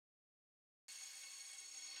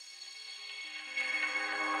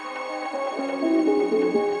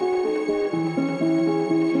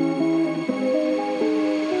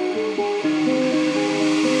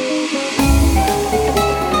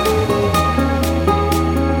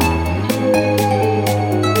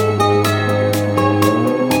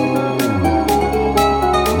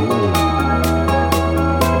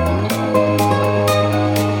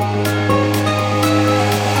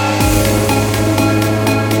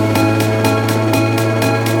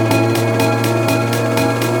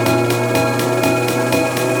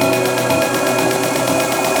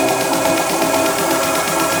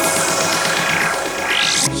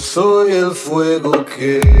fuego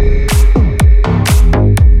que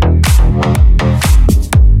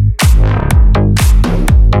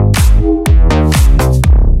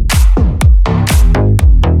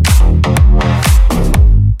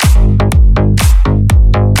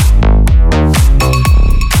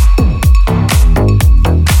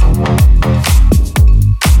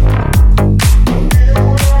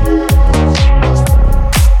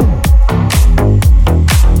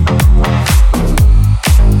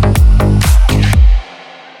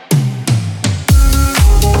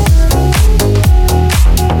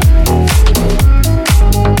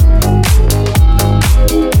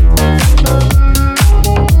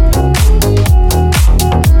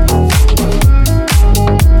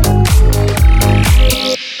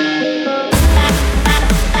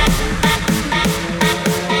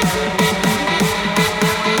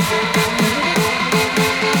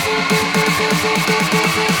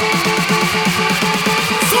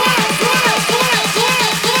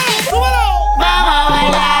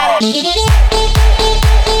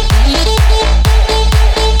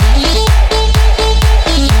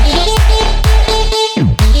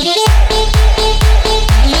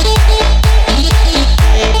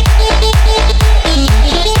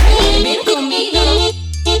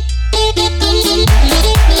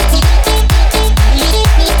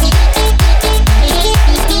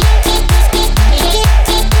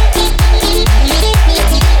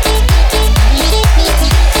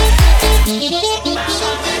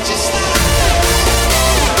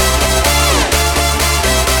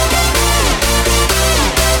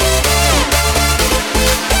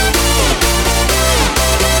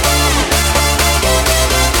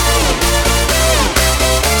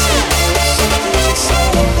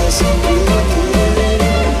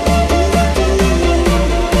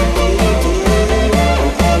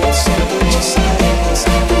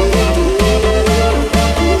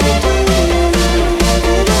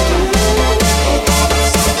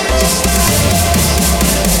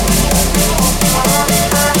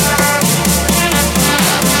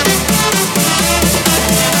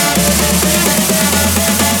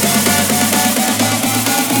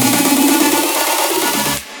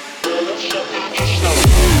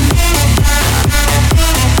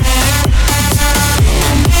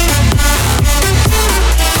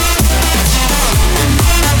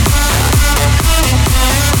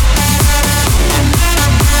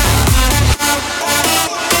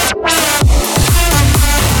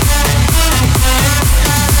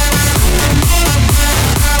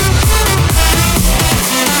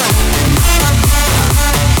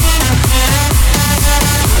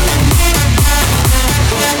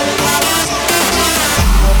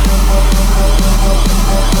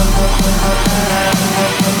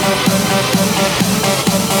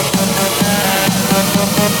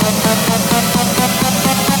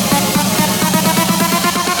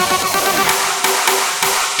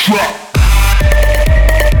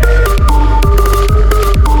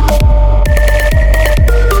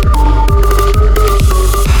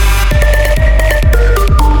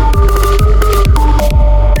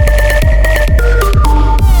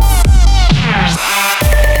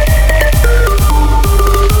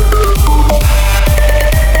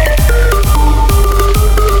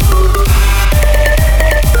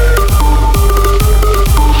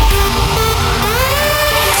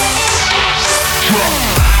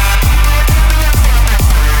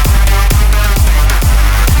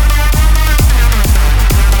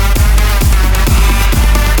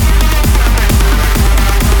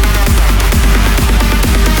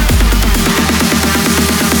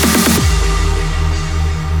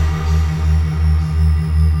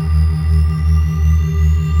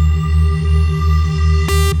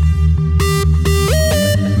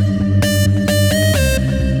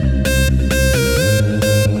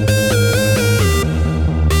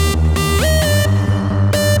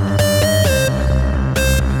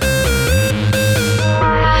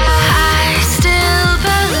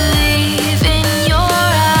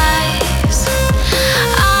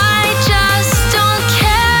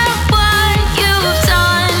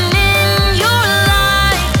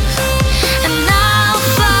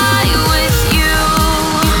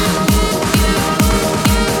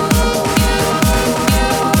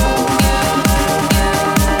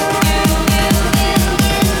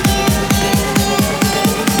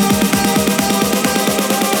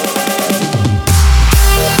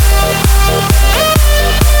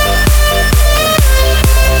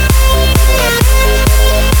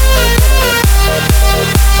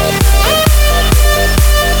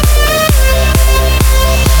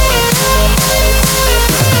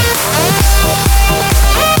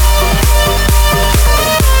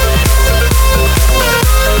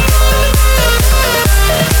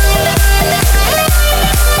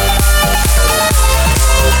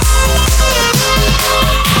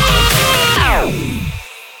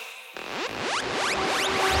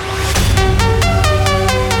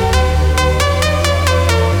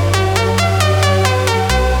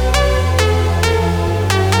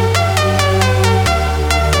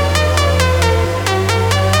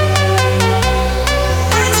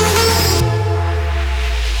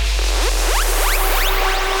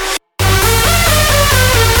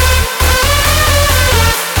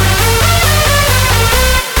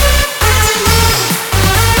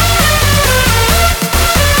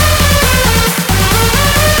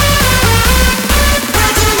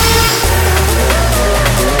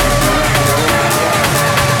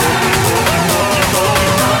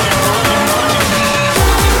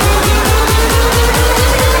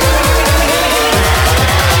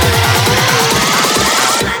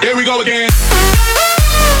again.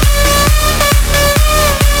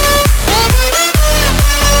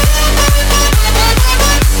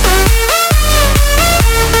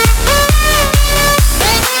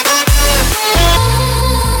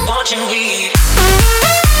 Watching me.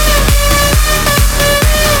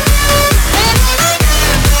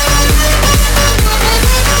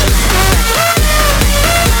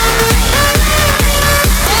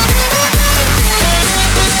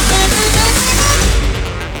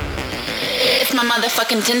 It's my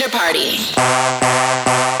motherfucking Tinder party.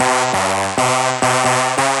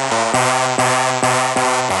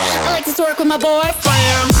 I like to twerk with my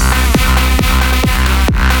boyfriend.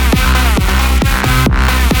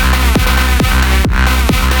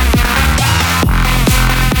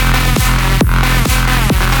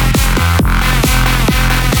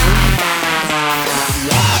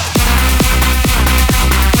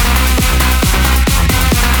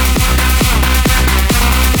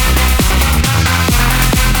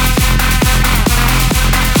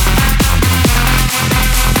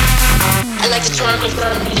 I like to twerk with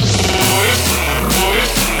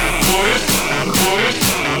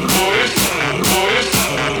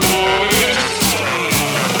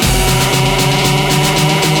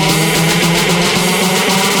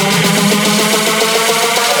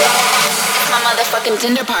my motherfucking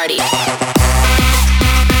Tinder party.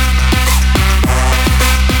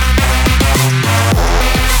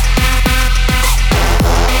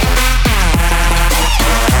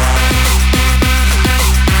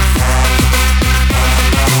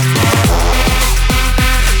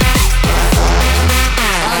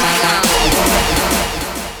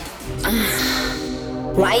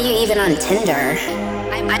 Why are you even on Tinder?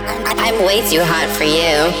 I'm way too hot for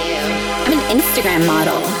you. I'm an Instagram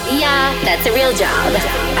model. Yeah, that's a real job.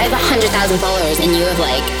 I have 100,000 followers and you have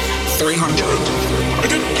like 300. I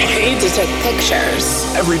get paid to take pictures.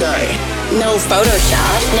 every day. No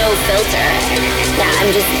Photoshop, no filter. Yeah,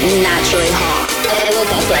 I'm just naturally hot. I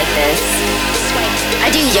woke up like this.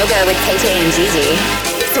 I do yoga with Tay Tay and Gigi.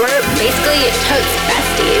 So we're basically totes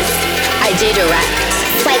besties. I do direct.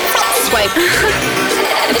 Swipe.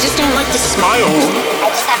 I just don't like to smile. I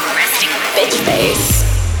just have resting bitch face.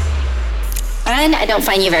 And I don't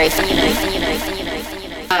find you very funny.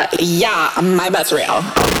 Yeah, my bet's real.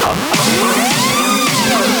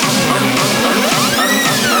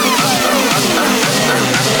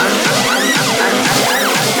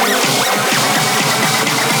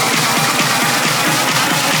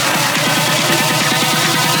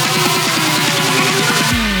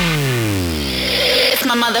 It's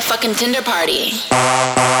my motherfucking Tinder party.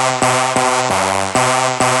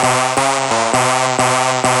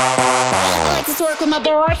 I like to twerk with my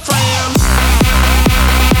boyfriend.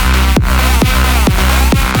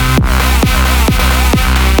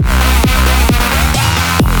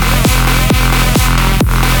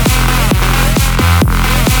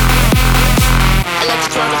 I like to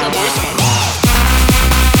twerk with my boyfriend.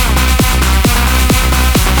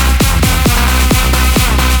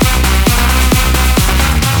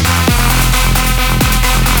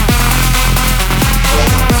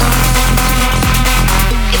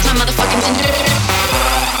 It's my motherfucking Tinder.